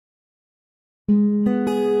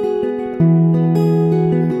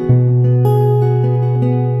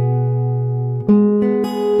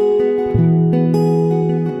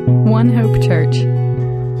One Hope Church.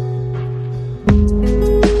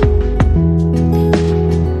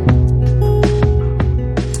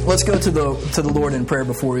 Let's go to the Lord in prayer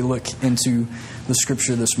before we look into the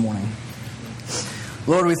Scripture this morning.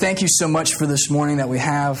 Lord, we thank you so much for this morning that we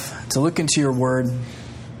have to look into your Word.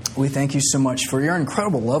 We thank you so much for your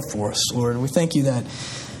incredible love for us, Lord. We thank you that,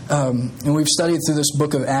 and we've studied through this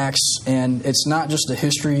book of Acts, and it's not just a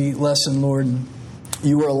history lesson, Lord.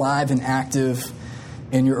 You were alive and active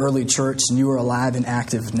in your early church, and you are alive and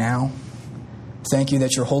active now. Thank you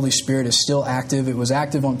that your Holy Spirit is still active. It was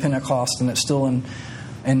active on Pentecost, and it's still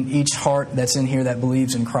in each heart that's in here that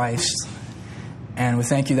believes in Christ. And we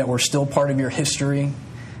thank you that we're still part of your history.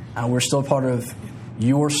 We're still part of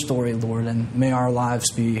your story, Lord, and may our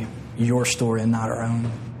lives be your story and not our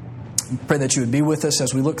own. We pray that you would be with us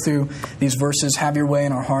as we look through these verses. Have your way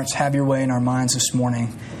in our hearts. Have your way in our minds this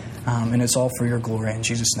morning. And it's all for your glory. In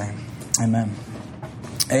Jesus' name, amen.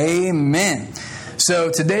 Amen. So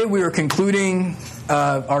today we are concluding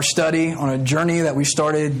our study on a journey that we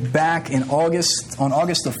started back in August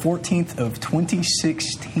the 14th of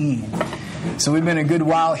 2016. So we've been a good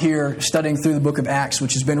while here studying through the book of Acts,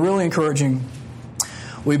 which has been really encouraging.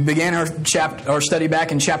 We began our study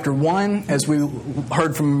back in chapter 1 as we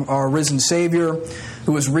heard from our risen Savior,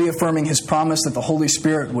 who was reaffirming his promise that the Holy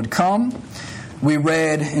Spirit would come. We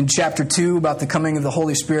read in chapter 2 about the coming of the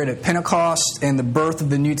Holy Spirit at Pentecost and the birth of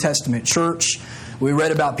the New Testament church. We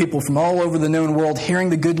read about people from all over the known world hearing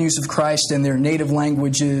the good news of Christ in their native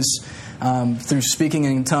languages through speaking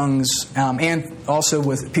in tongues, and also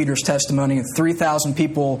with Peter's testimony of 3,000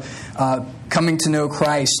 people coming to know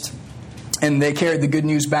Christ, and they carried the good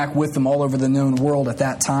news back with them all over the known world at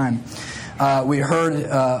that time. We heard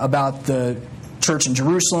about the church in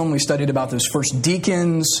Jerusalem. We studied about those first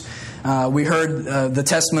deacons. We heard the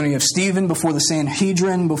testimony of Stephen before the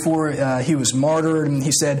Sanhedrin, before he was martyred. And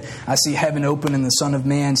he said, I see heaven open and the Son of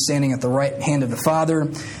Man standing at the right hand of the Father.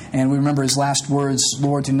 And we remember his last words,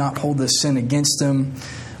 Lord, do not hold this sin against them.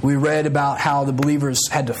 We read about how the believers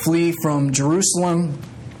had to flee from Jerusalem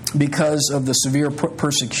because of the severe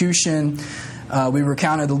persecution. We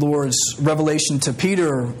recounted the Lord's revelation to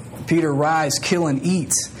Peter, Peter, rise, kill, and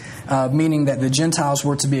eat. Meaning that the Gentiles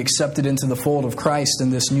were to be accepted into the fold of Christ in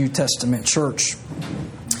this New Testament church.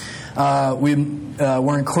 We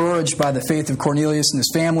were encouraged by the faith of Cornelius and his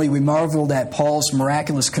family. We marveled at Paul's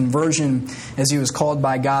miraculous conversion as he was called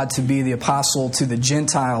by God to be the apostle to the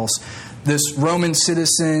Gentiles. This Roman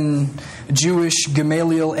citizen, Jewish,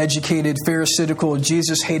 Gamaliel-educated, Pharisaical,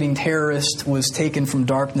 Jesus-hating terrorist was taken from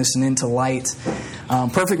darkness and into light.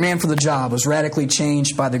 Perfect man for the job, was radically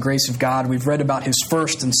changed by the grace of God. We've read about his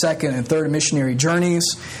first and second and third missionary journeys,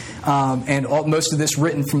 and most of this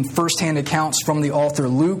written from firsthand accounts from the author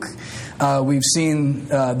Luke. We've seen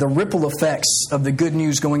the ripple effects of the good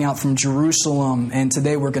news going out from Jerusalem, and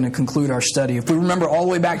today we're going to conclude our study. If we remember all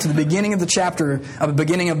the way back to the beginning of the chapter, of the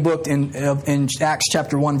beginning of the book in Acts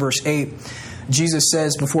chapter 1, verse 8, Jesus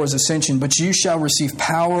says before his ascension, but you shall receive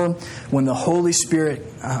power when the Holy Spirit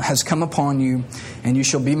has come upon you, and you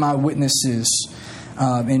shall be my witnesses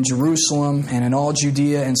in Jerusalem and in all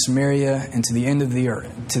Judea and Samaria and to the end of the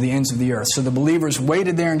earth, to the ends of the earth. So the believers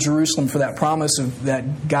waited there in Jerusalem for that promise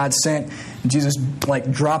that God sent. And Jesus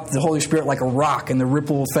dropped the Holy Spirit like a rock, and the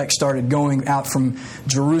ripple effect started going out from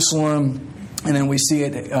Jerusalem, and then we see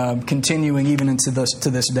it continuing even into to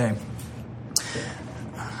this day.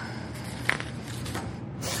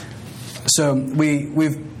 So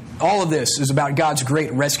we've all of this is about God's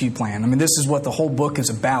great rescue plan. I mean, this is what the whole book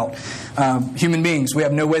is about. Human beings, we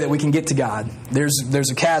have no way that we can get to God.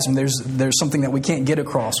 There's a chasm. There's something that we can't get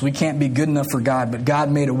across. We can't be good enough for God, but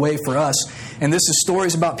God made a way for us. And this is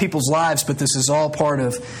stories about people's lives, but this is all part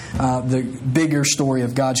of the bigger story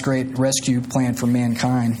of God's great rescue plan for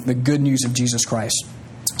mankind, the good news of Jesus Christ.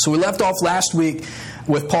 So we left off last week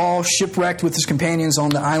with Paul shipwrecked with his companions on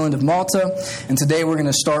the island of Malta. And today we're going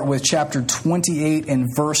to start with chapter 28 and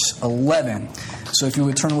verse 11. So if you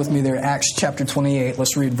would turn with me there, Acts chapter 28,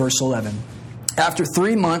 let's read verse 11. After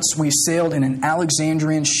 3 months, we sailed in an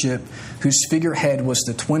Alexandrian ship whose figurehead was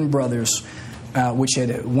the twin brothers which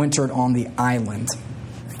had wintered on the island.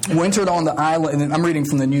 Wintered on the island, and I'm reading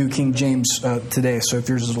from the New King James today, so if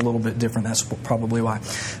yours is a little bit different, that's probably why.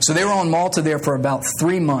 So they were on Malta there for about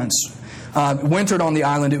 3 months. Wintered on the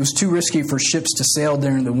island. It was too risky for ships to sail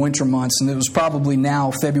during the winter months, and it was probably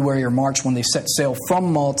now February or March when they set sail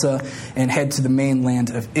from Malta and head to the mainland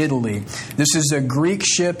of Italy. This is a Greek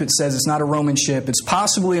ship. It says it's not a Roman ship. It's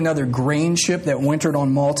possibly another grain ship that wintered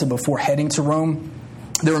on Malta before heading to Rome.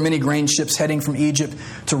 There were many grain ships heading from Egypt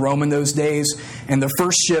to Rome in those days. And the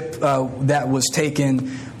first ship that was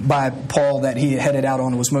taken by Paul that he headed out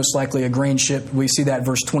on was most likely a grain ship. We see that in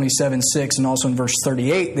verse 27:6 and also in verse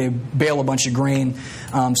 38. They bale a bunch of grain.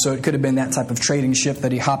 So it could have been that type of trading ship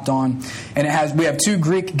that he hopped on. And we have two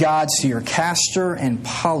Greek gods here, Castor and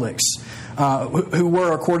Pollux, who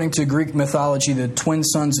were, according to Greek mythology, the twin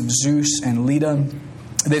sons of Zeus and Leda.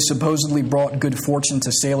 They supposedly brought good fortune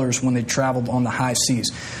to sailors when they traveled on the high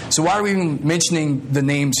seas. So why are we even mentioning the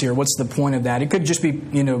names here? What's the point of that? It could just be,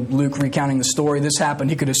 Luke recounting the story. This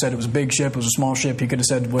happened. He could have said it was a big ship, it was a small ship. He could have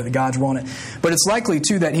said what the gods were on it. But it's likely,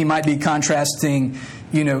 too, that he might be contrasting,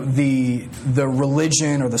 the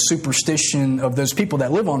religion or the superstition of those people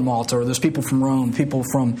that live on Malta, or those people from Rome, people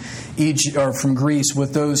from Egypt or from Greece,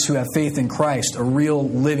 with those who have faith in Christ, a real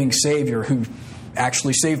living Savior who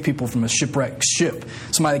actually save people from a shipwrecked ship.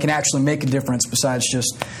 Somebody that can actually make a difference besides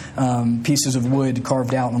just pieces of wood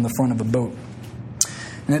carved out on the front of a boat.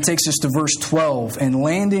 And that takes us to verse 12. And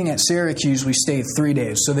landing at Syracuse, we stayed 3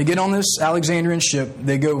 days. So they get on this Alexandrian ship.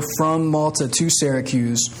 They go from Malta to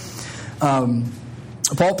Syracuse.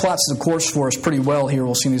 Paul plots the course for us pretty well here.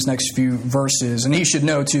 We'll see in these next few verses. And he should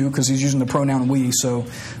know, too, because he's using the pronoun we. So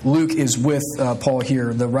Luke is with Paul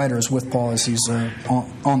here. The writer is with Paul as he's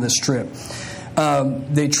on this trip.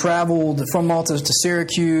 They traveled from Malta to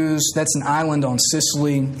Syracuse. That's an island on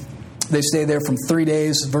Sicily. They stayed there for 3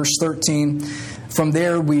 days. Verse 13. From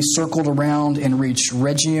there, we circled around and reached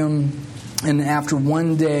Rhegium. And after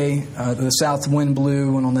 1 day, the south wind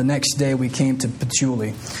blew. And on the next day, we came to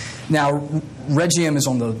Puteoli. Now, Rhegium is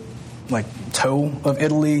on the toe of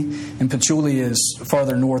Italy. And Puteoli is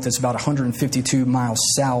farther north. It's about 152 miles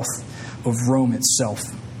south of Rome itself.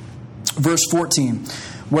 Verse 14.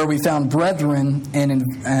 Where we found brethren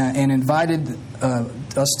and invited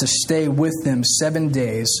us to stay with them 7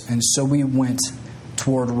 days, and so we went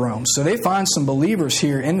toward Rome. So they find some believers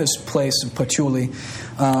here in this place of Puteoli.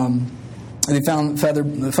 They found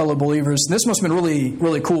fellow believers. This must have been really,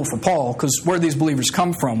 really cool for Paul, because where do these believers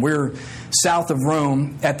come from? We're south of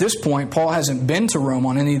Rome. At this point, Paul hasn't been to Rome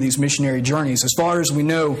on any of these missionary journeys. As far as we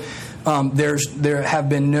know, there have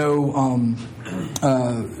been none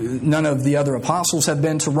of the other apostles have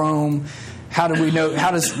been to Rome. How do we know?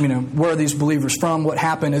 Where are these believers from? What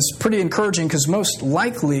happened? It's pretty encouraging, because most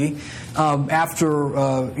likely, after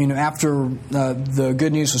the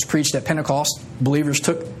good news was preached at Pentecost, believers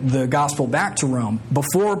took the gospel back to Rome.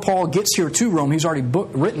 Before Paul gets here to Rome, he's already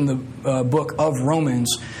written the book of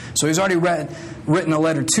Romans. So he's already written a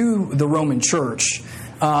letter to the Roman church.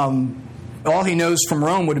 All he knows from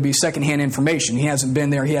Rome would be secondhand information. He hasn't been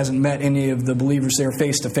there. He hasn't met any of the believers there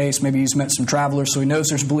face to face. Maybe he's met some travelers, so he knows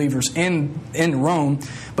there's believers in Rome.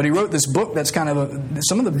 But he wrote this book that's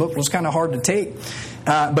some of the book was kind of hard to take.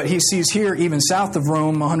 But he sees here, even south of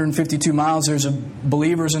Rome, 152 miles, there's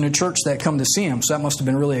believers in a church that come to see him. So that must have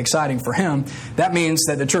been really exciting for him. That means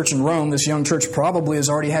that the church in Rome, this young church, probably has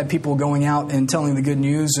already had people going out and telling the good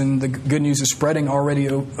news, and the good news is spreading already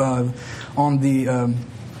on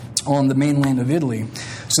the mainland of Italy.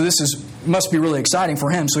 So this must be really exciting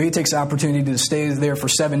for him. So he takes the opportunity to stay there for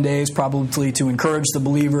 7 days, probably to encourage the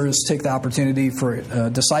believers, take the opportunity for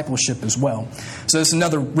discipleship as well. So this is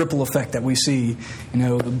another ripple effect that we see,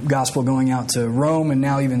 the gospel going out to Rome and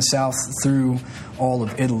now even south through all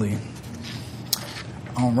of Italy.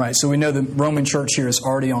 All right, so we know the Roman church here is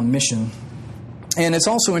already on mission. And it's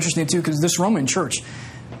also interesting, too, because this Roman church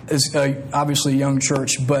is obviously a young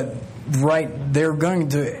church, but they're going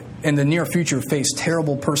to, in the near future, face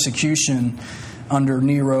terrible persecution under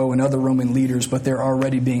Nero and other Roman leaders, but they're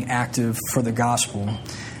already being active for the gospel.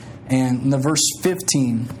 And in the verse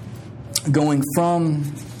 15, going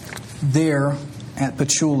from there at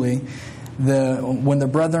Puteoli, when the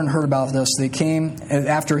brethren heard about this, they came,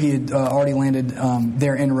 after he had already landed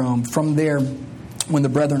there in Rome. From there, when the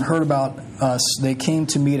brethren heard about us, they came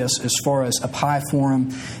to meet us as far as Appii Forum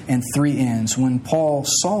and 3 Inns. When Paul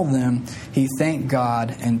saw them, he thanked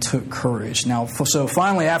God and took courage. Now, so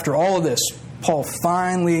finally, after all of this, Paul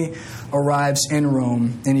finally arrives in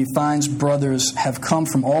Rome, and he finds brothers have come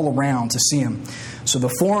from all around to see him. So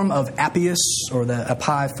the Forum of Appius, or the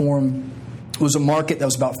Appii Forum, was a market that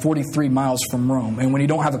was about 43 miles from Rome. And when you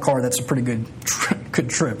don't have a car, that's a pretty good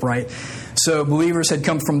trip, right? So believers had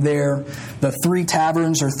come from there. The 3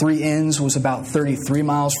 Taverns, or 3 Inns, was about 33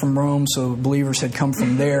 miles from Rome. So believers had come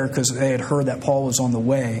from there because they had heard that Paul was on the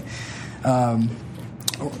way.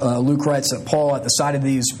 Luke writes that Paul, at the sight of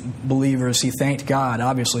these believers, he thanked God.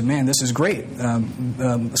 Obviously, man, this is great.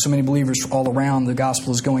 So many believers all around, the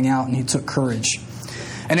gospel is going out, and he took courage.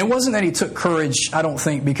 And it wasn't that he took courage, I don't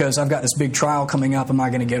think, because I've got this big trial coming up, am I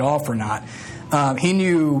going to get off or not? He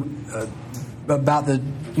knew about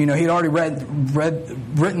he'd already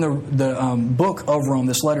written the book of Rome,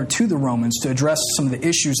 this letter to the Romans, to address some of the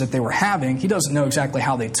issues that they were having. He doesn't know exactly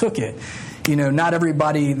how they took it. Not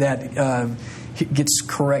everybody that gets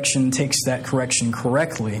correction takes that correction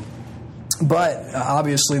correctly. But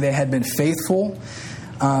obviously they had been faithful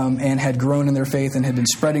and had grown in their faith and had been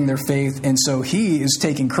spreading their faith. And so he is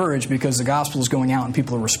taking courage because the gospel is going out and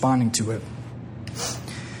people are responding to it.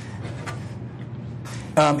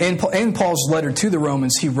 In Paul's letter to the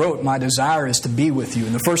Romans, he wrote, "My desire is to be with you."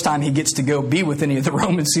 And the first time he gets to go be with any of the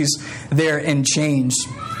Romans, he's there in chains.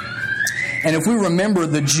 And if we remember,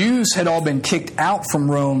 the Jews had all been kicked out from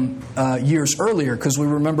Rome years earlier, because we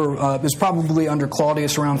remember it was probably under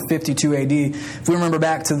Claudius around 52 AD. If we remember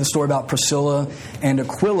back to the story about Priscilla and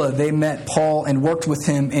Aquila, they met Paul and worked with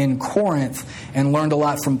him in Corinth and learned a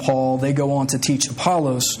lot from Paul. They go on to teach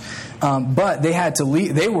Apollos. But they had to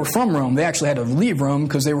leave. They were from Rome. They actually had to leave Rome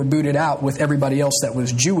because they were booted out with everybody else that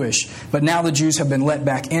was Jewish. But now the Jews have been let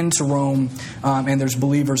back into Rome, and there's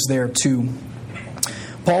believers there too.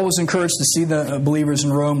 Paul was encouraged to see the believers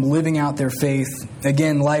in Rome living out their faith.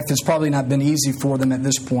 Again, life has probably not been easy for them at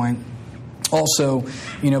this point. Also,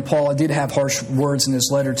 Paul did have harsh words in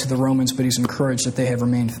his letter to the Romans, but he's encouraged that they have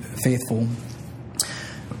remained faithful.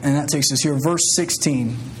 And that takes us here, verse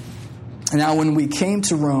 16. "Now when we came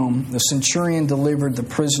to Rome, the centurion delivered the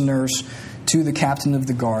prisoners to the captain of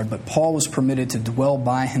the guard, but Paul was permitted to dwell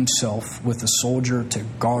by himself with a soldier to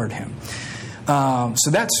guard him."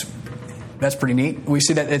 So that's pretty neat. We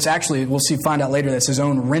see that it's actually, find out later, that's his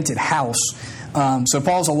own rented house. So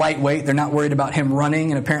Paul's a lightweight. They're not worried about him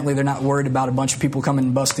running, and apparently they're not worried about a bunch of people coming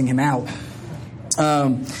and busting him out.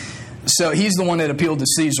 So he's the one that appealed to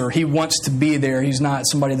Caesar. He wants to be there. He's not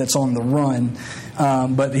somebody that's on the run.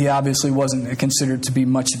 But he obviously wasn't considered to be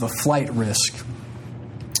much of a flight risk.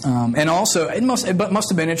 And also, it must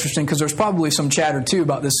have been interesting because there's probably some chatter too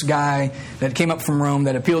about this guy that came up from Rome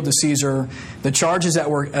that appealed to Caesar. The charges that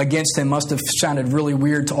were against him must have sounded really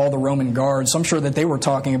weird to all the Roman guards. So I'm sure that they were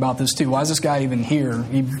talking about this too. Why is this guy even here?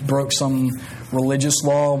 He broke some religious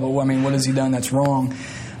law. But what has he done that's wrong?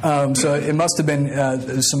 So it must have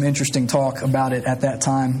been some interesting talk about it at that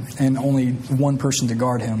time, and only one person to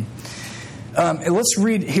guard him. Let's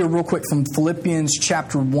read here real quick from Philippians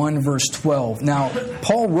chapter 1, verse 12. Now,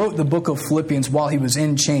 Paul wrote the book of Philippians while he was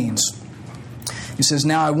in chains. He says,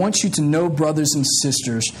 "Now I want you to know, brothers and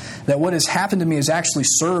sisters, that what has happened to me has actually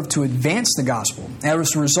served to advance the gospel.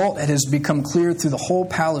 As a result, it has become clear through the whole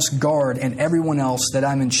palace guard and everyone else that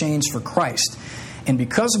I'm in chains for Christ. And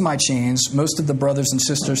because of my chains, most of the brothers and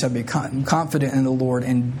sisters have become confident in the Lord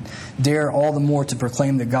and dare all the more to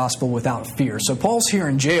proclaim the gospel without fear." So Paul's here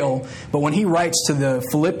in jail, but when he writes to the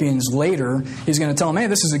Philippians later, he's going to tell them, hey,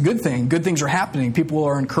 this is a good thing. Good things are happening. People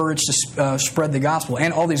are encouraged to spread the gospel.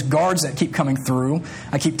 And all these guards that keep coming through,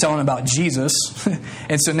 I keep telling about Jesus.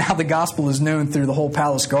 And so now the gospel is known through the whole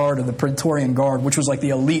palace guard, or the Praetorian Guard, which was like the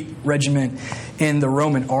elite regiment in the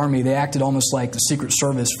Roman army. They acted almost like the Secret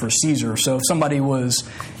Service for Caesar. So if somebody was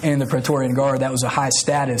in the Praetorian Guard, that was a high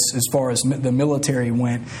status as far as the military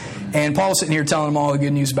went. And Paul's sitting here telling them all the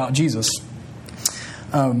good news about Jesus.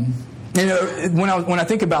 When I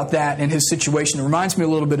think about that and his situation, it reminds me a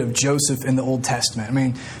little bit of Joseph in the Old Testament. I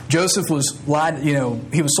mean, Joseph was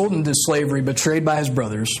he was sold into slavery, betrayed by his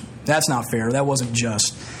brothers. That's not fair. That wasn't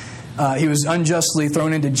just. He was unjustly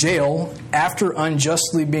thrown into jail after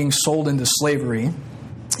unjustly being sold into slavery.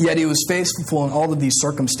 Yet he was faithful in all of these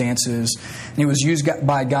circumstances, and he was used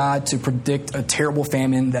by God to predict a terrible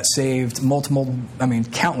famine that saved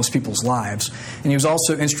countless people's lives. And he was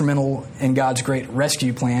also instrumental in God's great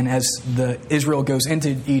rescue plan as Israel goes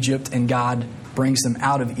into Egypt and God brings them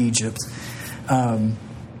out of Egypt.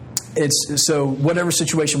 So whatever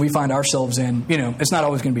situation we find ourselves in, it's not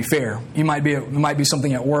always going to be fair. It might be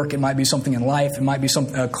something at work. It might be something in life. It might be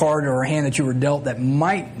a card or a hand that you were dealt that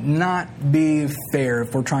might not be fair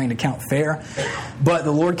if we're trying to count fair. But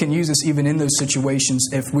the Lord can use us even in those situations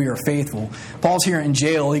if we are faithful. Paul's here in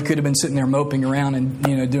jail. He could have been sitting there moping around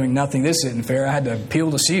and doing nothing. This isn't fair. I had to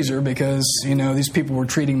appeal to Caesar because these people were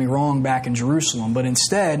treating me wrong back in Jerusalem. But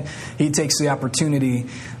instead, he takes the opportunity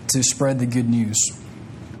to spread the good news.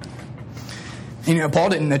 Paul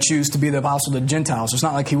didn't choose to be the apostle to the Gentiles. It's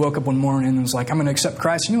not like he woke up one morning and was like, I'm going to accept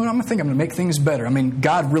Christ. I'm going to make things better. I mean,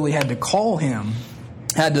 God really had to call him,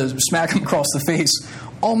 had to smack him across the face,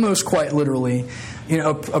 almost quite literally.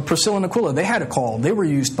 Priscilla and Aquila, they had a call. They were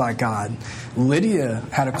used by God. Lydia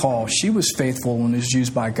had a call. She was faithful and was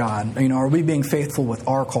used by God. Are we being faithful with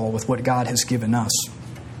our call, with what God has given us?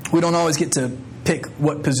 We don't always get to pick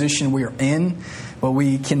what position we are in, but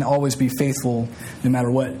we can always be faithful no matter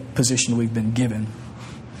what position we've been given.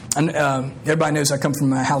 And everybody knows I come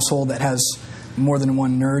from a household that has more than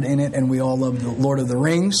one nerd in it, and we all love the Lord of the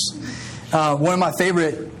Rings. One of my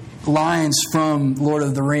favorite lines from Lord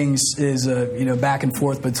of the Rings is back and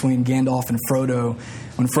forth between Gandalf and Frodo,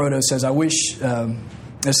 when Frodo says, "I wish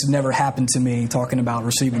this had never happened to me," talking about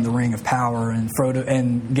receiving the Ring of Power, and Frodo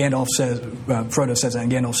says,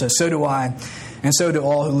 and Gandalf says, "So do I, and so do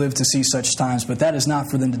all who live to see such times. But that is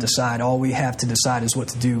not for them to decide. All we have to decide is what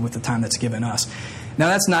to do with the time that's given us." Now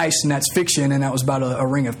that's nice, and that's fiction, and that was about a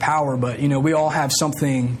Ring of Power. But we all have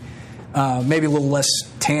something. Maybe a little less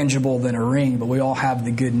tangible than a ring, but we all have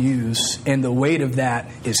the good news, and the weight of that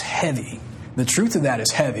is heavy. The truth of that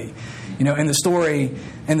is heavy. In the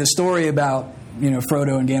story about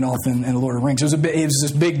Frodo and Gandalf and the Lord of the Rings, it was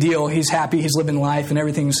this big deal. He's happy, he's living life, and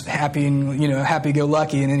everything,'s happy and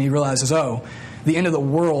happy-go-lucky, and then he realizes, the end of the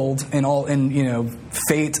world and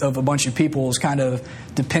fate of a bunch of people is kind of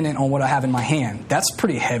dependent on what I have in my hand. That's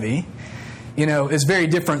pretty heavy. It's very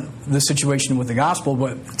different, the situation with the gospel,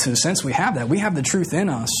 but to the sense we have that, we have the truth in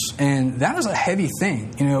us, and that is a heavy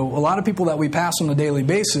thing. A lot of people that we pass on a daily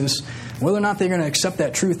basis, whether or not they're going to accept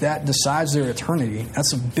that truth, that decides their eternity.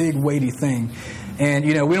 That's a big, weighty thing. And,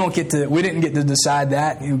 we didn't get to decide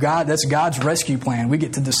that. That's God's rescue plan. We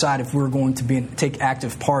get to decide if we're going to take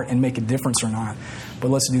active part and make a difference or not.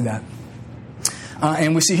 But let's do that.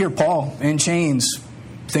 And we see here Paul in chains.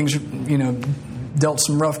 Things, dealt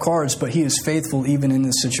some rough cards, but he is faithful even in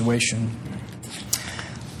this situation.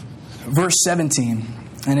 Verse 17,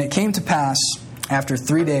 "And it came to pass after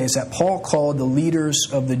 3 days that Paul called the leaders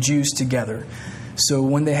of the Jews together. So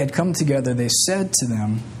when they had come together, he said to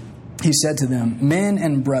them, 'Men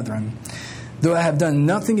and brethren, though I have done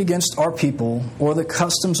nothing against our people or the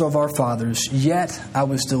customs of our fathers, yet I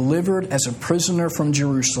was delivered as a prisoner from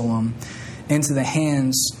Jerusalem into the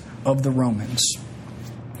hands of the Romans,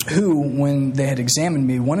 who, when they had examined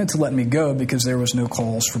me, wanted to let me go because there was no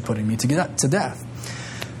cause for putting me to death.'"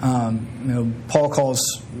 Paul calls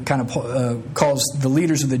the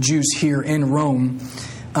leaders of the Jews here in Rome.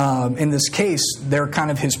 In this case, they're kind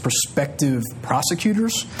of his prospective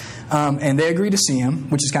prosecutors, and they agree to see him,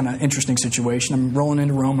 which is kind of an interesting situation. I'm rolling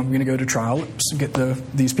into Rome. I'm going to go to trial. Let's get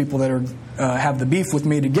these people that have the beef with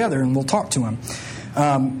me together, and we'll talk to him.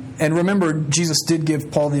 And remember, Jesus did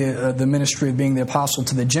give Paul the ministry of being the apostle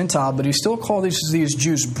to the Gentile, but he still called these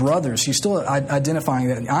Jews brothers. He's still identifying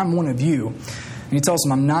that I'm one of you. And he tells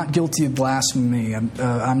them, "I'm not guilty of blasphemy.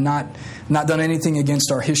 I'm not done anything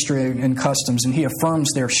against our history and customs." And he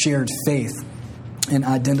affirms their shared faith and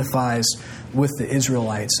identifies with the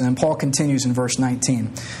Israelites. And then Paul continues in verse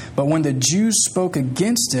 19. "But when the Jews spoke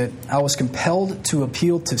against it, I was compelled to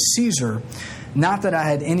appeal to Caesar, not that I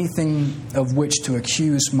had anything of which to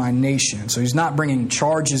accuse my nation." So he's not bringing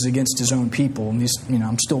charges against his own people. And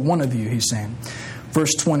I'm still one of you, he's saying.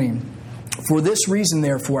 Verse 20, "For this reason,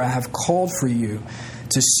 therefore, I have called for you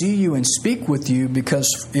to see you and speak with you, because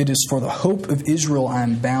it is for the hope of Israel I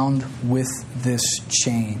am bound with this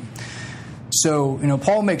chain." So,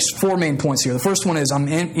 Paul makes 4 main points here. The first one is I'm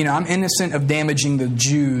innocent of damaging the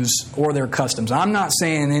Jews or their customs. I'm not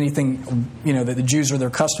saying anything, that the Jews or their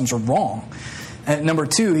customs are wrong. And number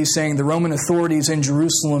 2, he's saying the Roman authorities in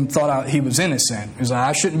Jerusalem thought he was innocent. He's like,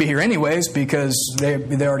 I shouldn't be here anyways because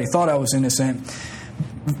they already thought I was innocent.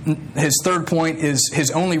 His third point is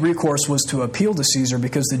his only recourse was to appeal to Caesar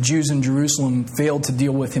because the Jews in Jerusalem failed to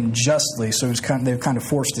deal with him justly. So they've kind of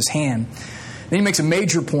forced his hand. Then he makes a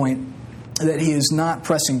major point that he is not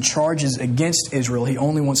pressing charges against Israel. He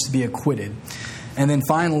only wants to be acquitted. And then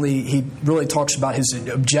finally, he really talks about his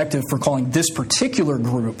objective for calling this particular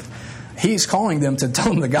group. He's calling them to tell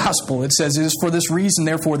them the gospel. It says, "It is for this reason,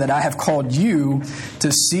 therefore, that I have called you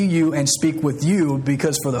to see you and speak with you,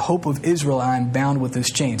 because for the hope of Israel I am bound with this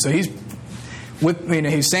chain." So he's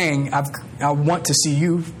saying, I want to see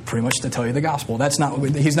you pretty much to tell you the gospel.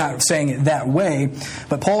 He's not saying it that way,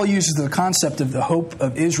 but Paul uses the concept of the hope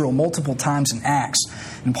of Israel multiple times in Acts.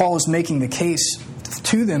 And Paul is making the case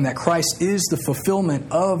to them that Christ is the fulfillment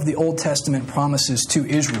of the Old Testament promises to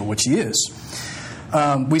Israel, which he is.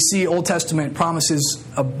 We see Old Testament promises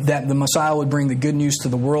that the Messiah would bring the good news to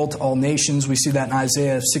the world, to all nations. We see that in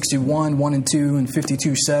Isaiah 61, 1 and 2, and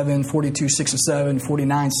 52, 7, 42, 6 and 7,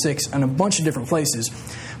 49, 6, and a bunch of different places.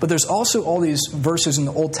 But there's also all these verses in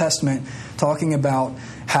the Old Testament talking about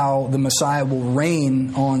how the Messiah will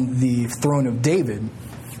reign on the throne of David,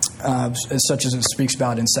 such as it speaks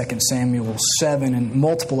about in 2 Samuel 7 and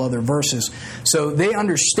multiple other verses. So they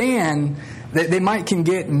understand They can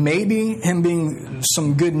get maybe him being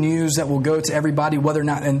some good news that will go to everybody, whether or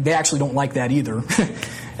not, and they actually don't like that either.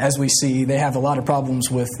 As we see, they have a lot of problems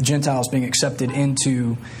with Gentiles being accepted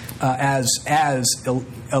into as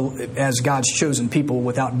God's chosen people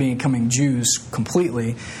without becoming Jews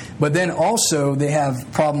completely. But then also they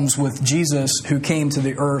have problems with Jesus, who came to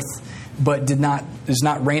the earth but is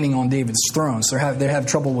not reigning on David's throne. So they have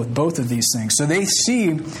trouble with both of these things. So they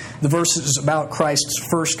see the verses about Christ's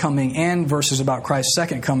first coming and verses about Christ's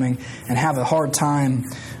second coming and have a hard time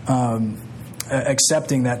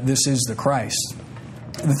accepting that this is the Christ.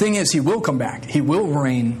 The thing is, he will come back. He will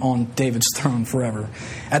reign on David's throne forever.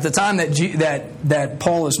 At the time that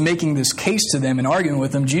Paul is making this case to them and arguing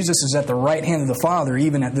with them, Jesus is at the right hand of the Father,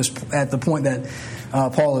 even at the point that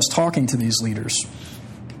Paul is talking to these leaders.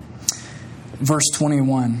 Verse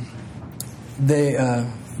 21,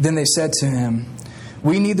 then they said to him,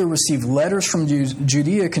 "We neither received letters from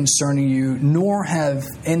Judea concerning you, nor have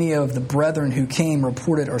any of the brethren who came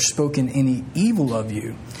reported or spoken any evil of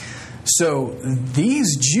you." So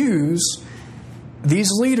these Jews, these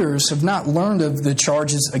leaders, have not learned of the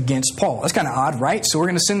charges against Paul. That's kind of odd, right? So we're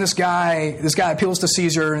going to send this guy. This guy appeals to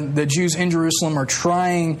Caesar, and the Jews in Jerusalem are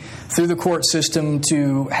trying through the court system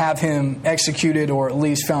to have him executed or at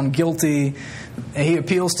least found guilty. He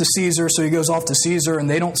appeals to Caesar, so he goes off to Caesar, and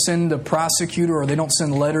they don't send a prosecutor or they don't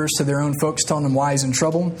send letters to their own folks telling them why he's in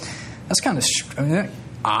trouble. That's kind of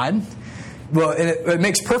odd. Well, it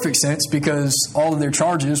makes perfect sense because all of their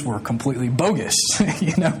charges were completely bogus.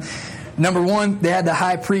 Number one, they had the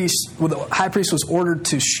high priest. Well, the high priest was ordered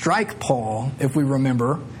to strike Paul, if we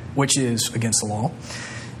remember, which is against the law.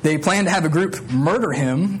 They planned to have a group murder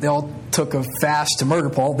him. They all took a fast to murder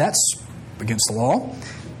Paul. That's against the law.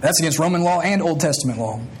 That's against Roman law and Old Testament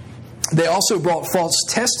law. They also brought false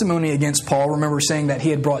testimony against Paul. Remember saying that he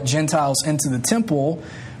had brought Gentiles into the temple,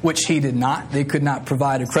 which he did not. They could not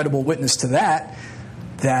provide a credible witness to that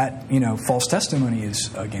false testimony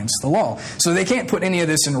is against the law. So they can't put any of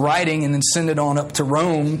this in writing and then send it on up to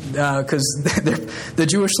Rome because the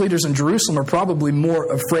Jewish leaders in Jerusalem are probably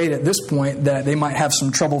more afraid at this point that they might have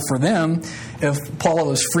some trouble for them if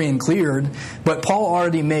Paul is free and cleared. But Paul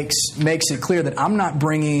already makes it clear that I'm not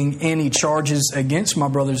bringing any charges against my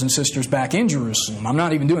brothers and sisters back in Jerusalem. I'm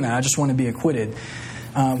not even doing that. I just want to be acquitted.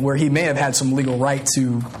 Where he may have had some legal right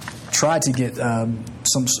to try to get them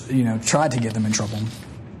in trouble.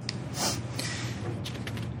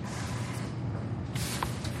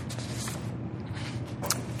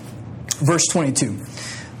 Verse 22.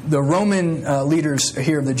 The Roman leaders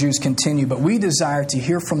here of the Jews continue, "But we desire to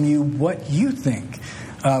hear from you what you think.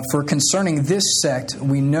 For concerning this sect,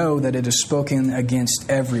 we know that it is spoken against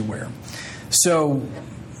everywhere." So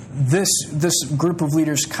this group of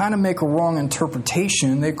leaders kind of make a wrong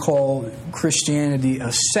interpretation. They call Christianity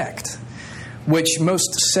a sect, which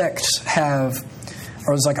most sects have,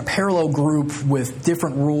 or is like a parallel group with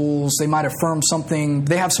different rules. They might affirm something.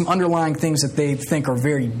 They have some underlying things that they think are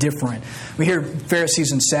very different. We hear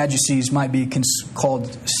Pharisees and Sadducees might be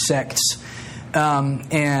called sects.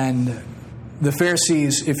 And the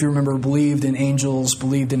Pharisees, if you remember, believed in angels,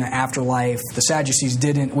 believed in an afterlife. The Sadducees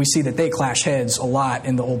didn't. We see that they clash heads a lot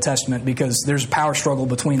in the Old Testament because there's a power struggle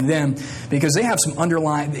between them because they have some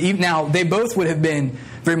underlying... Now, they both would have been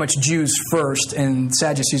very much Jews first, and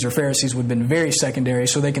Sadducees or Pharisees would have been very secondary,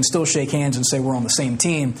 so they can still shake hands and say we're on the same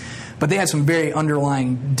team. But they had some very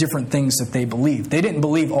underlying different things that they believed. They didn't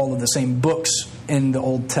believe all of the same books in the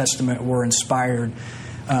Old Testament were inspired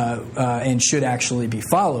and should actually be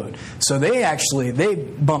followed. So they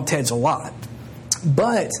bumped heads a lot.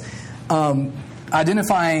 But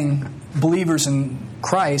identifying believers in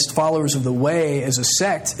Christ, followers of the way, as a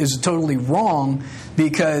sect is totally wrong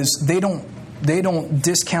because they don't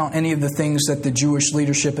discount any of the things that the Jewish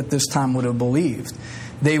leadership at this time would have believed.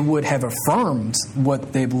 They would have affirmed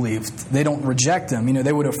what they believed. They don't reject them.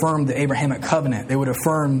 They would affirm the Abrahamic covenant. They would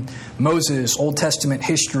affirm Moses, Old Testament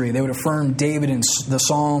history. They would affirm David and the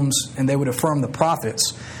Psalms, and they would affirm the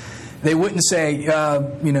prophets. They wouldn't say,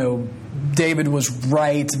 David was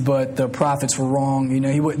right, but the prophets were wrong.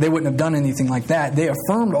 They wouldn't have done anything like that. They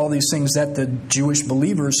affirmed all these things that the Jewish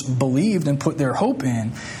believers believed and put their hope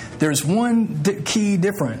in. There's one key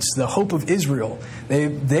difference, the hope of Israel.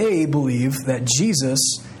 They believe that Jesus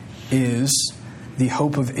is the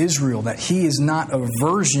hope of Israel, that he is not a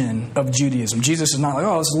version of Judaism. Jesus is not like,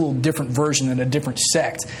 it's a little different version and a different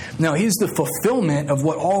sect. No, he's the fulfillment of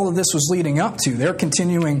what all of this was leading up to. We're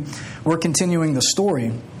continuing the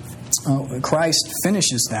story. Christ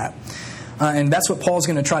finishes that. And that's what Paul's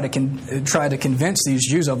going to try to convince these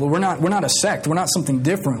Jews of. But we're not a sect. We're not something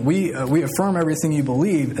different. We affirm everything you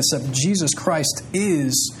believe, except Jesus Christ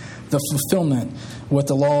is the fulfillment what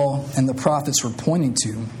the law and the prophets were pointing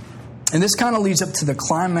to. And this kind of leads up to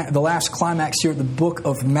the last climax here at the book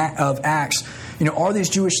of Acts. Are these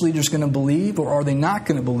Jewish leaders going to believe, or are they not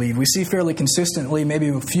going to believe? We see fairly consistently, maybe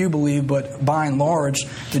a few believe, but by and large,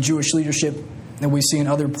 the Jewish leadership that we see in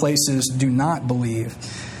other places do not believe.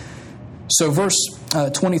 So verse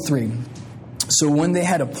 23. So when they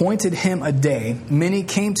had appointed him a day, many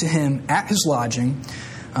came to him at his lodging,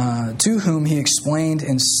 to whom he explained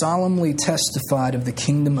and solemnly testified of the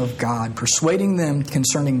kingdom of God, persuading them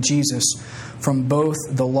concerning Jesus from both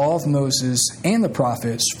the law of Moses and the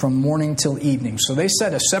prophets from morning till evening. So they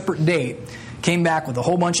set a separate date, came back with a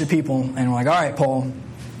whole bunch of people, and were like, all right, Paul,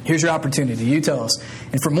 here's your opportunity. You tell us.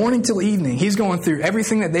 And from morning till evening, he's going through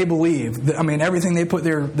everything that they believe. Everything they put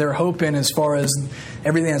their hope in as far as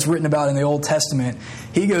everything that's written about in the Old Testament.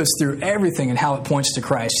 He goes through everything and how it points to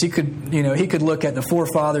Christ. He could look at the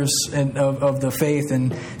forefathers of the faith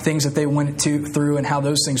and things that they went through and how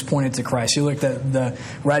those things pointed to Christ. He looked at the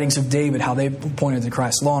writings of David, how they pointed to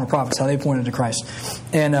Christ. Law and the prophets, how they pointed to Christ.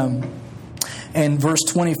 And verse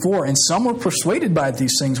 24, and some were persuaded by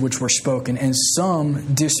these things which were spoken, and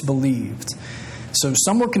some disbelieved. So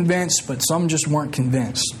some were convinced, but some just weren't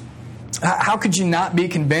convinced. How could you not be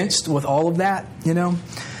convinced with all of that,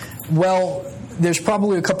 Well, there's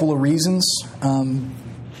probably a couple of reasons.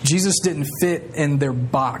 Jesus didn't fit in their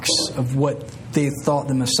box of what they thought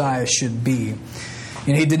the Messiah should be.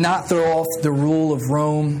 He did not throw off the rule of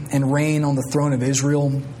Rome and reign on the throne of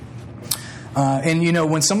Israel.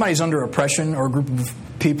 When somebody's under oppression, or a group of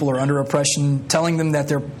people are under oppression, telling them that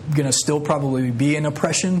they're going to still probably be in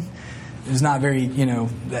oppression is not very,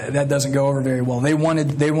 that doesn't go over very well. They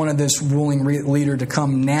wanted this ruling leader to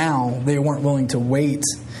come now. They weren't willing to wait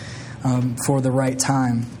for the right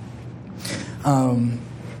time.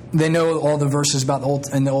 They know all the verses about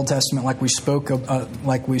in the Old Testament, like we spoke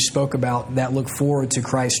about, that look forward to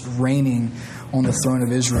Christ reigning on the throne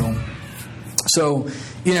of Israel. So,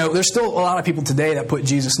 there's still a lot of people today that put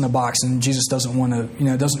Jesus in a box, and Jesus doesn't want to,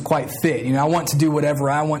 doesn't quite fit. I want to do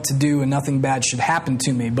whatever I want to do, and nothing bad should happen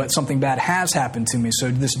to me, but something bad has happened to me,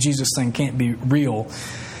 so this Jesus thing can't be real.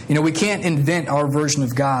 We can't invent our version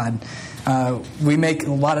of God. We make,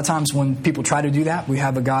 a lot of times when people try to do that, we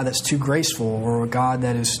have a God that's too graceful or a God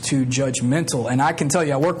that is too judgmental. And I can tell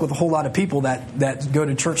you, I work with a whole lot of people that go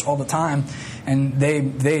to church all the time, and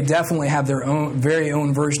they definitely have their very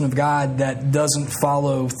own version of God that doesn't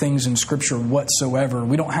follow things in Scripture whatsoever.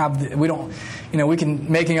 Making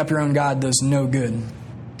up your own God does no good.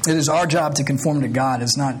 It is our job to conform to God.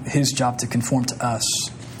 It's not His job to conform to us.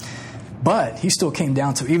 But He still came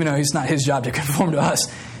down to, even though it's not His job to conform to us,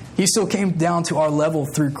 He still came down to our level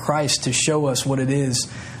through Christ to show us what it is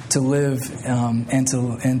to live and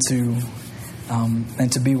to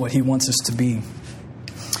be what He wants us to be.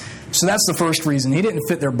 So that's the first reason. He didn't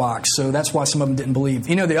fit their box, so that's why some of them didn't believe.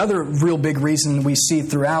 The other real big reason we see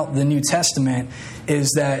throughout the New Testament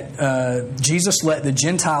is that Jesus let the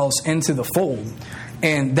Gentiles into the fold,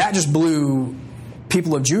 and that just blew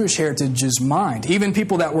people of Jewish heritage's mind. Even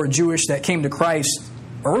people that were Jewish that came to Christ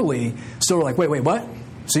early still were like, wait, what?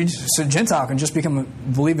 So Gentile can just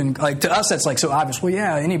believing, like, to us that's like so obvious. Well,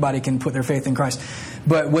 yeah, anybody can put their faith in Christ.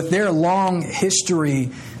 But with their long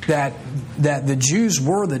history that the Jews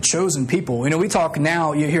were the chosen people. We talk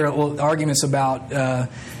now, you hear arguments about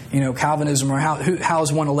Calvinism or how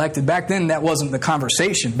is one elected. Back then that wasn't the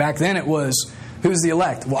conversation. Back then it was, who's the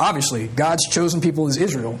elect? Well, obviously, God's chosen people is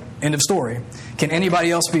Israel. End of story. Can anybody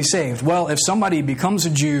else be saved? Well, if somebody becomes a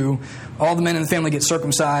Jew, all the men in the family get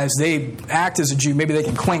circumcised, they act as a Jew, maybe they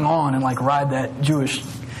can cling on and ride that Jewish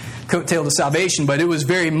coattail to salvation. But it was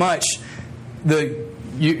very much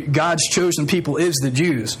God's chosen people is the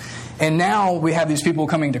Jews. And now we have these people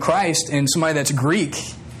coming to Christ, and somebody that's Greek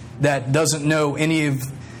that doesn't know any of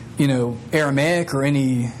Aramaic or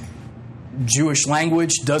any Jewish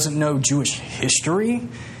language, doesn't know Jewish history,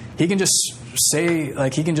 he can just say,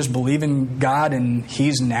 he can just believe in God, and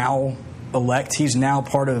he's now elect. He's now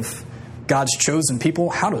part of God's chosen people.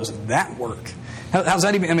 How does that work? How's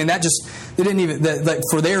that even? That just, they didn't even,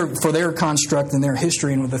 for their construct and their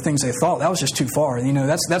history and with the things they thought, that was just too far.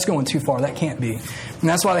 That's going too far. That can't be. And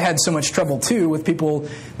that's why they had so much trouble too with people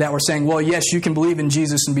that were saying, well, yes, you can believe in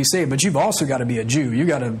Jesus and be saved, but you've also got to be a Jew. You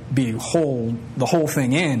got to be the whole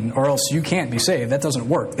thing in, or else you can't be saved. That doesn't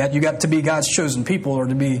work. That you got to be God's chosen people, or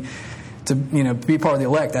to be part of the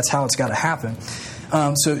elect. That's how it's got to happen.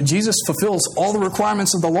 So Jesus fulfills all the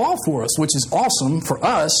requirements of the law for us, which is awesome for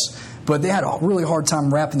us, but they had a really hard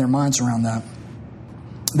time wrapping their minds around that.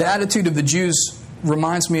 The attitude of the Jews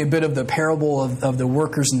reminds me a bit of the parable of the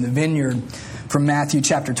workers in the vineyard from Matthew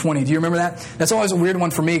chapter 20. Do you remember that? That's always a weird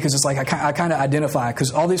one for me because it's like I kind of identify,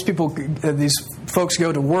 because all these people, these folks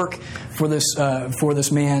go to work for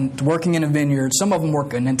this man working in a vineyard. Some of them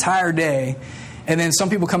work an entire day, and then some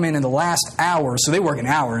people come in the last hour, so they work an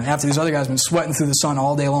hour. And after these other guys have been sweating through the sun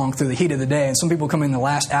all day long through the heat of the day, and some people come in the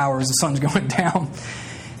last hour as the sun's going down,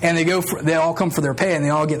 and they all come for their pay, and they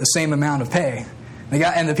all get the same amount of pay.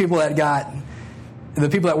 The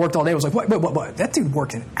people that worked all day was like, what? That dude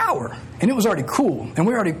worked an hour, and it was already cool, and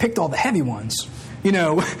we already picked all the heavy ones.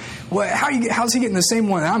 How's he getting the same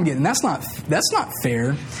one that I'm getting? That's not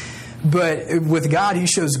fair. But with God, He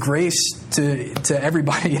shows grace to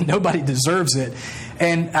everybody, and nobody deserves it.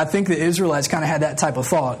 And I think the Israelites kind of had that type of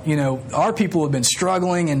thought. Our people have been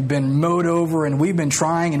struggling and been mowed over, and we've been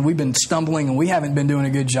trying and we've been stumbling, and we haven't been doing a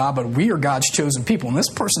good job, but we are God's chosen people. And this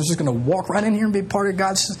person is just going to walk right in here and be part of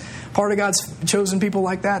God's chosen people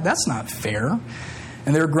like that? That's not fair.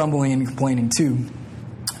 And they're grumbling and complaining too.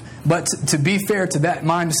 But to be fair to that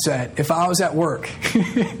mindset, if I was at work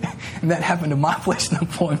and that happened to my place of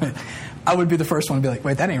employment, I would be the first one to be like,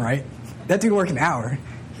 wait, that ain't right. That dude worked an hour.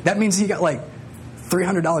 That means he got like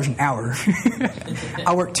 $300 an hour.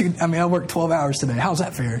 I worked 12 hours today. How's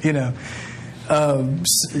that fair?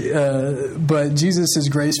 But Jesus is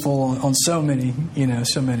graceful on so many,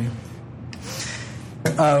 so many.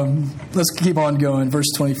 Let's keep on going.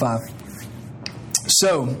 Verse 25.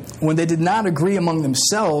 So, when they did not agree among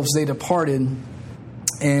themselves, they departed.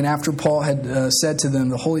 And after Paul had said to them,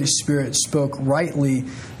 the Holy Spirit spoke rightly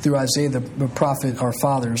through Isaiah the prophet, our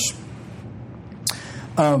fathers.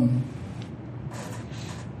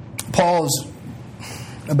 Paul's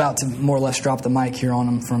about to more or less drop the mic here on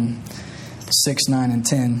them from 6, 9, and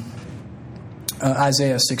 10.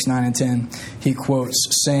 Isaiah 6, 9, and 10. He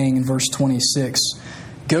quotes, saying in verse 26,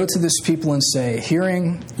 "Go to this people and say,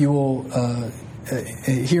 hearing you will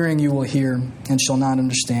hear and shall not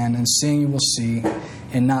understand, and seeing you will see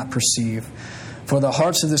and not perceive. For the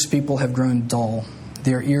hearts of this people have grown dull.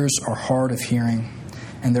 Their ears are hard of hearing,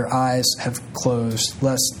 and their eyes have closed,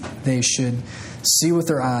 lest they should see with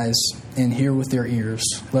their eyes and hear with their ears,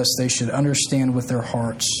 lest they should understand with their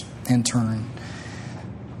hearts and turn,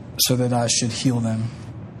 so that I should heal them."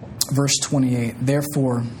 Verse 28,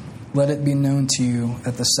 "Therefore, let it be known to you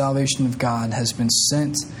that the salvation of God has been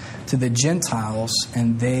sent to the Gentiles,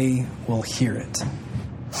 and they will hear it."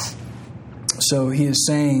 So he is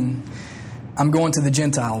saying, I'm going to the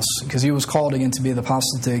Gentiles, because he was called again to be the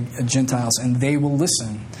apostle to Gentiles, and they will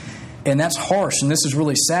listen. And that's harsh, and this is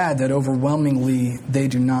really sad that overwhelmingly they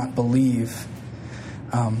do not believe.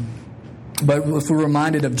 But if we're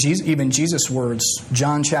reminded of even Jesus' words,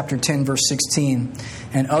 John chapter 10, verse 16,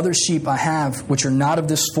 "And other sheep I have, which are not of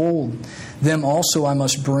this fold, them also I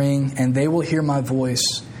must bring, and they will hear my voice,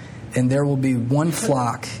 and there will be one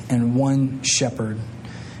flock and one shepherd."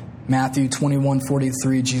 Matthew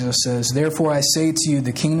 21:43, Jesus says, "Therefore I say to you,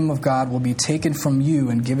 the kingdom of God will be taken from you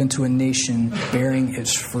and given to a nation bearing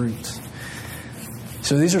its fruit."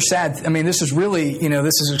 So these are sad. This is really,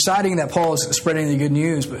 this is exciting that Paul is spreading the good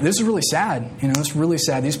news, but this is really sad. It's really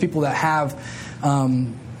sad. These people that have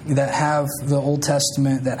the Old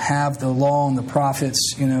Testament, that have the law and the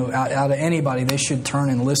prophets, out of anybody, they should turn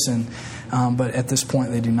and listen. But at this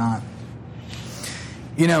point, they do not.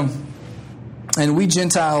 And we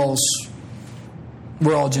Gentiles,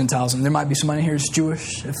 we're all Gentiles, and there might be somebody here who's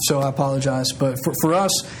Jewish. If so, I apologize. But for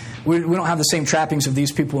us, we don't have the same trappings of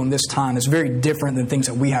these people in this time. It's very different than things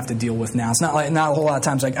that we have to deal with now. It's not a whole lot of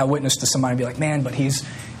times like I witness to somebody and be like, man, but he's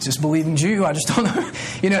just a believing Jew. I just don't know.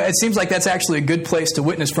 It seems like that's actually a good place to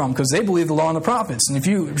witness from, because they believe the law and the prophets. And if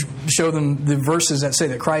you show them the verses that say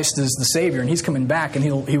that Christ is the Savior and He's coming back and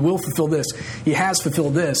He will fulfill this, He has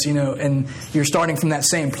fulfilled this, and you're starting from that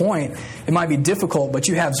same point, it might be difficult, but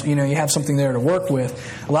you have something there to work with.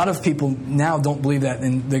 A lot of people now don't believe that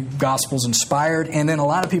the gospel's inspired, and then a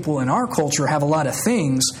lot of people in our culture have a lot of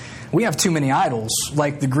things. We have too many idols,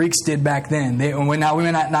 like the Greeks did back then. We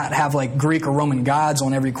may not have like Greek or Roman gods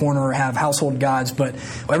on every corner or have household gods, but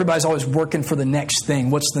everybody's always working for the next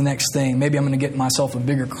thing. What's the next thing? Maybe I'm going to get myself a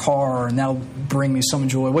bigger car, and that'll bring me some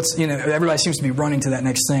joy. Everybody seems to be running to that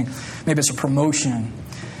next thing. Maybe it's a promotion.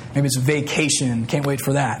 Maybe it's a vacation. Can't wait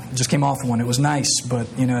for that. Just came off one. It was nice, but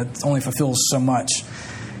it only fulfills so much.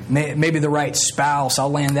 Maybe the right spouse,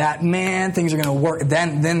 I'll land that. Man, things are going to work.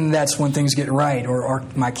 Then that's when things get right. Or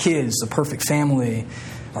my kids, the perfect family,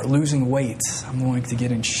 are losing weight. I'm going to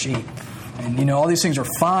get in shape. And, all these things are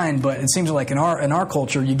fine, but it seems like in our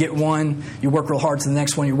culture, you get one, you work real hard to the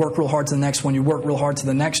next one, you work real hard to the next one, you work real hard to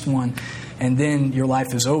the next one, and then your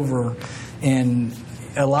life is over. And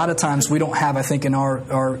a lot of times we don't have, I think, in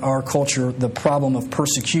our culture, the problem of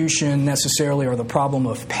persecution necessarily, or the problem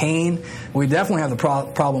of pain. We definitely have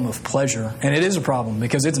the problem of pleasure. And it is a problem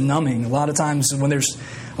because it's numbing. A lot of times when there's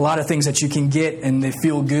a lot of things that you can get and they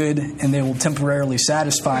feel good and they will temporarily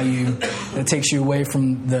satisfy you, it takes you away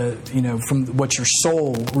from from what your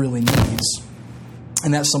soul really needs.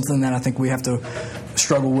 And that's something that I think we have to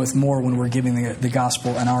struggle with more when we're giving the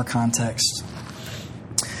gospel in our context.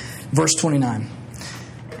 Verse 29.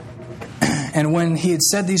 And when he had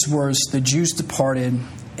said these words, the Jews departed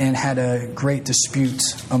and had a great dispute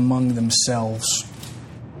among themselves.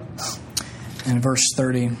 And verse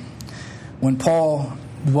 30, when Paul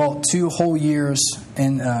dwelt 2 whole years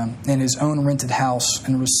in his own rented house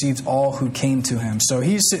and received all who came to him. So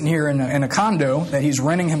he's sitting here in a condo that he's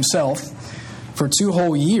renting himself for 2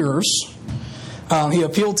 whole years. He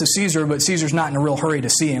appealed to Caesar, but Caesar's not in a real hurry to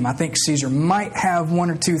see him. I think Caesar might have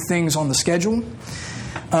 1 or 2 things on the schedule.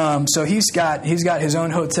 So he's got his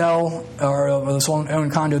own hotel or his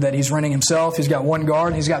own condo that he's renting himself. He's got 1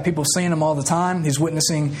 guard. He's got people seeing him all the time. He's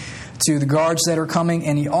witnessing to the guards that are coming,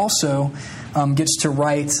 and he also gets to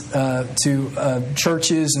write to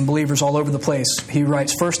churches and believers all over the place. He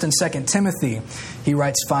writes 1st and 2nd Timothy. He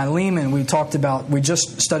writes Philemon. We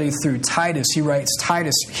just studied through Titus. He writes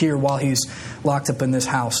Titus here while he's locked up in this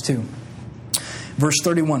house too. Verse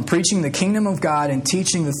 31, preaching the kingdom of God and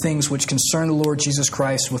teaching the things which concern the Lord Jesus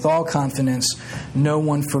Christ with all confidence, no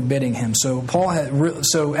one forbidding him. So Paul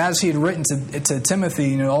as he had written to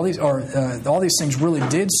Timothy, all these things really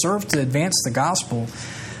did serve to advance the gospel.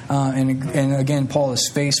 And again, Paul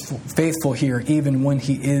is faithful here, even when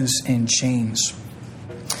he is in chains.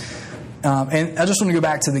 And I just want to go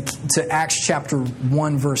back to Acts chapter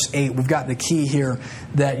 1, verse 8. We've got the key here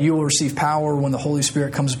that you will receive power when the Holy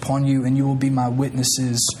Spirit comes upon you, and you will be my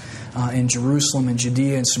witnesses in Jerusalem and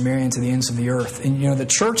Judea and Samaria and to the ends of the earth. And, the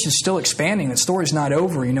church is still expanding. The story's not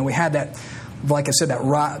over. We had that, like I said, that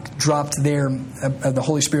rock dropped there of the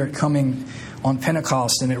Holy Spirit coming on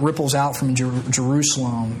Pentecost, and it ripples out from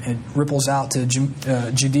Jerusalem. It ripples out to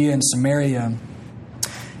Judea and Samaria.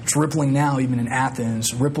 It's rippling now even in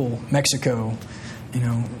Athens, Ripple, Mexico,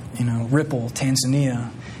 Ripple,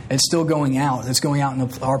 Tanzania. It's still going out. It's going out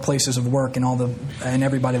in our places of work and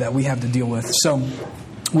everybody that we have to deal with. So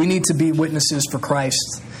we need to be witnesses for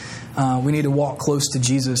Christ. We need to walk close to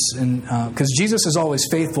Jesus, and because Jesus is always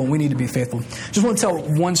faithful, and we need to be faithful. Just want to tell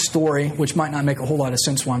one story, which might not make a whole lot of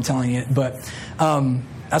sense while I'm telling it, but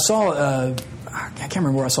I saw, I can't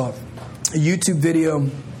remember where I saw it, a YouTube video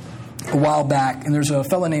a while back, and there's a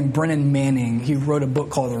fellow named Brennan Manning. He wrote a book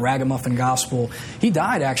called The Ragamuffin Gospel. He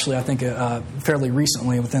died, actually, I think, fairly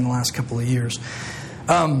recently, within the last couple of years.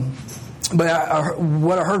 But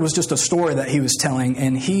what I heard was just a story that he was telling,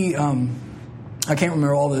 and he, I can't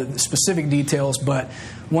remember all the specific details, but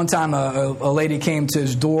one time a lady came to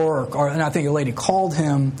his door, and I think a lady called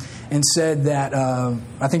him and said that,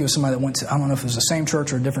 I think it was somebody that went to, I don't know if it was the same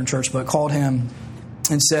church or a different church, but called him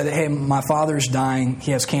and said, hey, my father's dying.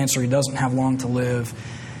 He has cancer. He doesn't have long to live.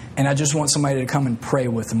 And I just want somebody to come and pray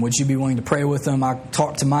with him. Would you be willing to pray with him? I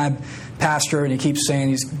talked to my pastor, and he keeps saying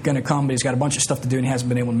he's going to come, but he's got a bunch of stuff to do, and he hasn't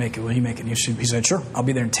been able to make it. Will he make it? He said, sure, I'll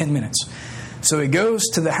be there in 10 minutes. So he goes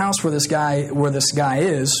to the house where this guy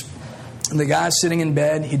is. And the guy's sitting in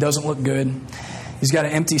bed. He doesn't look good. He's got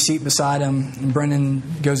an empty seat beside him, and Brendan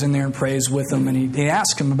goes in there and prays with him, and he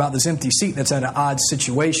asks him about this empty seat that's at an odd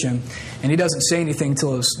situation, and he doesn't say anything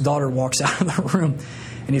until his daughter walks out of the room,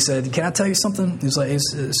 and he said, can I tell you something? He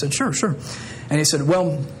said, sure. And he said,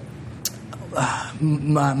 well,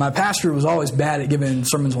 my pastor was always bad at giving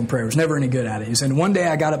sermons on prayer. He was never any good at it. He said, one day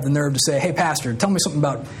I got up the nerve to say, hey, pastor, tell me something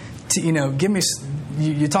about, give me...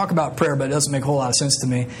 You talk about prayer, but it doesn't make a whole lot of sense to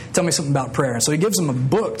me. Tell me something about prayer. So he gives him a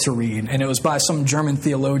book to read, and it was by some German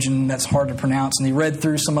theologian that's hard to pronounce. And he read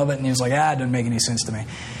through some of it, and he was like, it doesn't make any sense to me.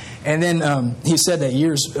 And then he said that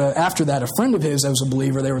years after that, a friend of his that was a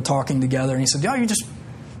believer, they were talking together, and he said,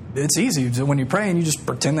 it's easy. When you pray and you just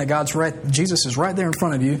pretend that God's right, Jesus is right there in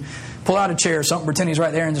front of you. Pull out a chair or something, pretend he's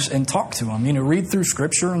right there, and talk to him. Read through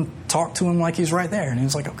Scripture and talk to him like he's right there. And he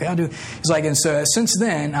was like, okay, I'll do it. He's like, and so since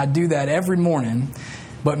then, I do that every morning.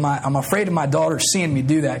 But I'm afraid of my daughter seeing me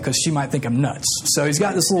do that because she might think I'm nuts. So he's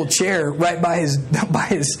got this little chair right by his,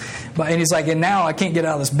 and he's like, and now I can't get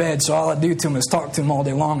out of this bed. So all I do to him is talk to him all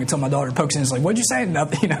day long until my daughter pokes in. He's like, what'd you say?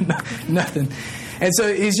 Nothing. Nothing. And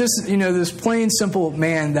so he's just, this plain, simple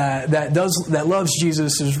man that loves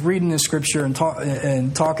Jesus, is reading the Scripture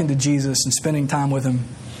and talking to Jesus and spending time with him.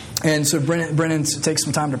 And so Brennan takes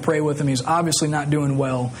some time to pray with him. He's obviously not doing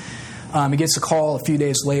well. He gets a call a few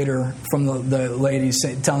days later from the lady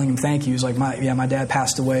telling him thank you. He's like, my dad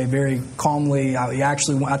passed away, very calmly.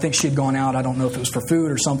 I think she had gone out. I don't know if it was for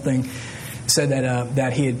food or something. Said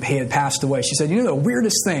that he had passed away. She said, the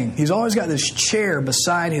weirdest thing, he's always got this chair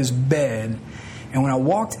beside his bed, and when I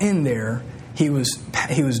walked in there, he was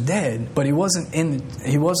dead, but he wasn't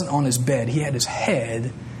on his bed. He had his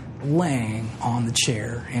head laying on the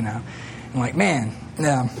chair. I'm like, man,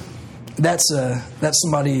 that's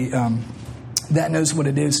somebody that knows what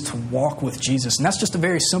it is to walk with Jesus, and that's just a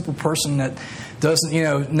very simple person that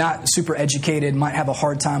doesn't, not super educated, might have a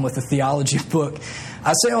hard time with a theology book.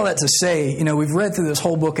 I say all that to say, we've read through this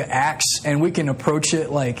whole book of Acts, and we can approach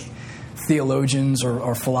it like theologians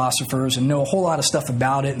or philosophers and know a whole lot of stuff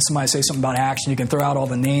about it. And somebody say something about Acts, and you can throw out all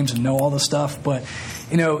the names and know all the stuff. But,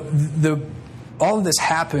 all of this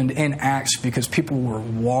happened in Acts because people were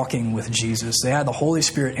walking with Jesus. They had the Holy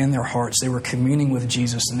Spirit in their hearts. They were communing with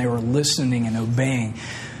Jesus, and they were listening and obeying.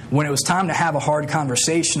 When it was time to have a hard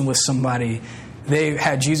conversation with somebody, they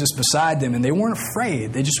had Jesus beside them, and they weren't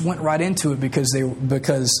afraid. They just went right into it because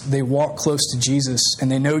they walked close to Jesus, and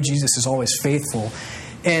they know Jesus is always faithful.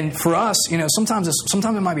 And for us, sometimes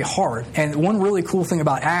it might be hard. And one really cool thing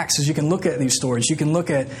about Acts is you can look at these stories. You can look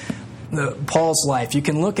at Paul's life. You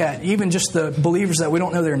can look at even just the believers that we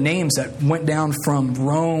don't know their names that went down from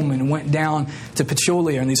Rome and went down to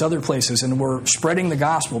Pachulia and these other places and were spreading the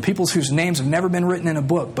gospel. People whose names have never been written in a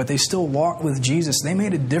book, but they still walked with Jesus. They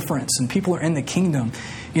made a difference, and people are in the kingdom.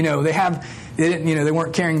 They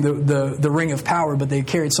weren't carrying the ring of power, but they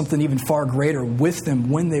carried something even far greater with them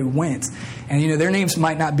when they went. And their names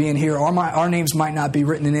might not be in here. Our names might not be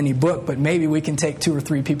written in any book, but maybe we can take 2 or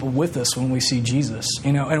 3 people with us when we see Jesus.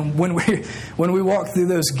 And when we walk through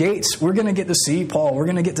those gates, we're going to get to see Paul. We're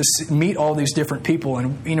going to get to meet all these different people.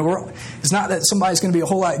 And it's not that somebody's going to be a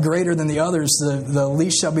whole lot greater than the others. The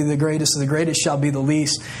least shall be the greatest, and the greatest shall be the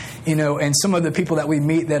least. And some of the people that we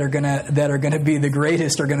meet that are gonna be the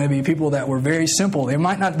greatest are gonna be people that were very simple. They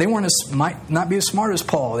might not be as smart as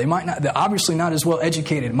Paul. They're obviously not as well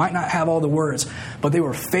educated. Might not have all the words, but they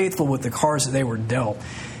were faithful with the cards that they were dealt.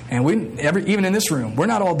 And even in this room, we're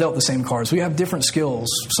not all dealt the same cards. We have different skills.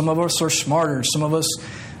 Some of us are smarter. Some of us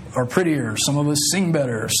are prettier. Some of us sing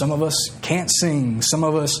better. Some of us can't sing. Some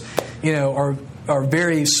of us, are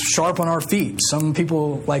very sharp on our feet. Some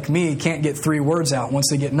people like me can't get 3 words out once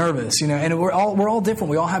they get nervous, and we're all different.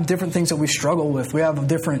 We all have different things that we struggle with. We have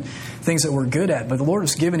different things that we're good at, but the Lord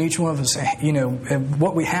has given each one of us,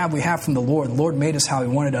 what we have from the Lord. The Lord made us how He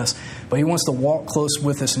wanted us, but He wants to walk close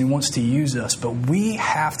with us, and He wants to use us, but we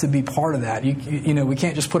have to be part of that. We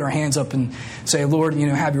can't just put our hands up and say, Lord,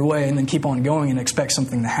 have your way, and then keep on going and expect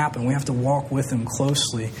something to happen. We have to walk with Him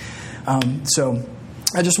closely. So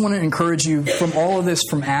I just want to encourage you from all of this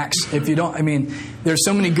from Acts. There's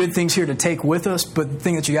so many good things here to take with us, but the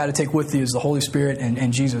thing that you got to take with you is the Holy Spirit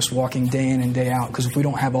and Jesus walking day in and day out. Because if we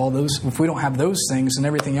don't have those things, then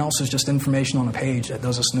everything else is just information on a page that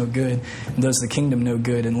does us no good and does the kingdom no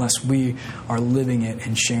good unless we are living it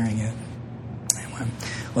and sharing it. Anyway,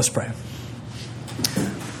 let's pray.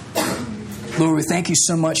 Lord, we thank you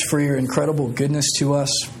so much for your incredible goodness to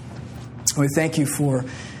us. We thank you for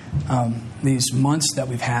these months that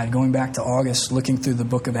we've had, going back to August, looking through the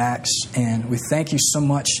book of Acts. And we thank you so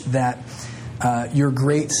much that your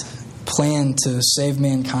great plan to save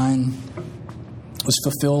mankind was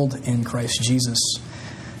fulfilled in Christ Jesus.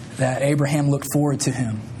 That Abraham looked forward to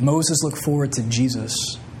Him. Moses looked forward to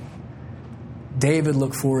Jesus. David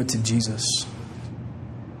looked forward to Jesus.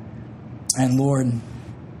 And Lord,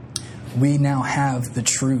 we now have the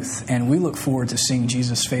truth, and we look forward to seeing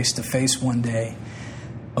Jesus face to face one day.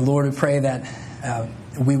 Lord, we pray that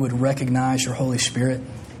we would recognize your Holy Spirit,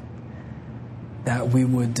 that we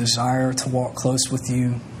would desire to walk close with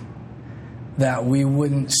you, that we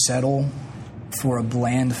wouldn't settle for a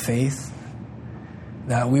bland faith,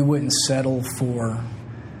 that we wouldn't settle for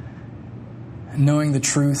knowing the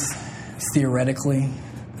truth theoretically,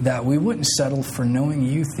 that we wouldn't settle for knowing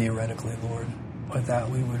you theoretically, Lord, but that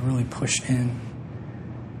we would really push in,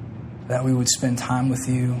 that we would spend time with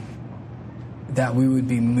you, that we would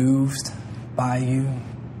be moved by you,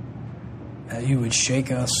 that you would shake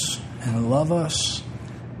us and love us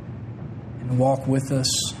and walk with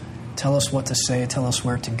us, tell us what to say, tell us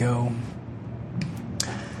where to go.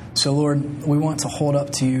 So, Lord, we want to hold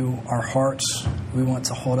up to you our hearts, we want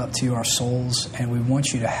to hold up to you our souls, and we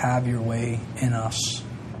want you to have your way in us.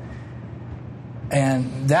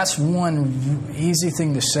 And that's one easy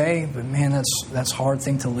thing to say, but man, that's a hard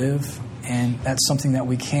thing to live. And that's something that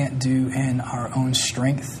we can't do in our own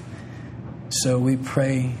strength. So we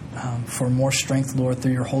pray for more strength, Lord,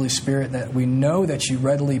 through your Holy Spirit, that we know that you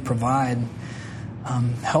readily provide.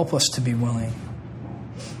 Help us to be willing.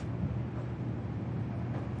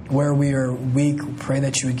 Where we are weak, pray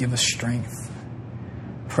that you would give us strength.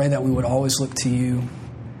 Pray that we would always look to you,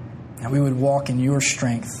 that we would walk in your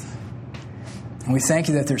strength. And we thank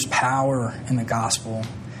you that there's power in the gospel.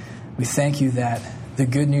 We thank you that the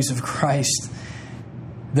good news of Christ,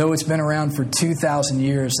 though it's been around for 2,000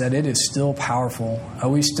 years, that it is still powerful.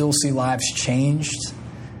 We still see lives changed.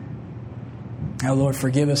 Now, Lord,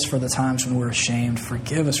 forgive us for the times when we're ashamed.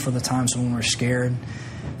 Forgive us for the times when we're scared.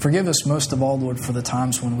 Forgive us most of all, Lord, for the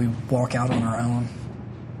times when we walk out on our own.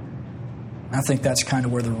 I think that's kind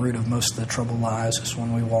of where the root of most of the trouble lies, is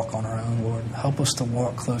when we walk on our own, Lord. Help us to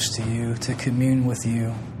walk close to you, to commune with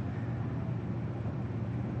you,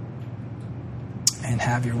 and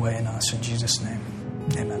have your way in us. In Jesus' name,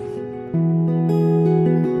 amen.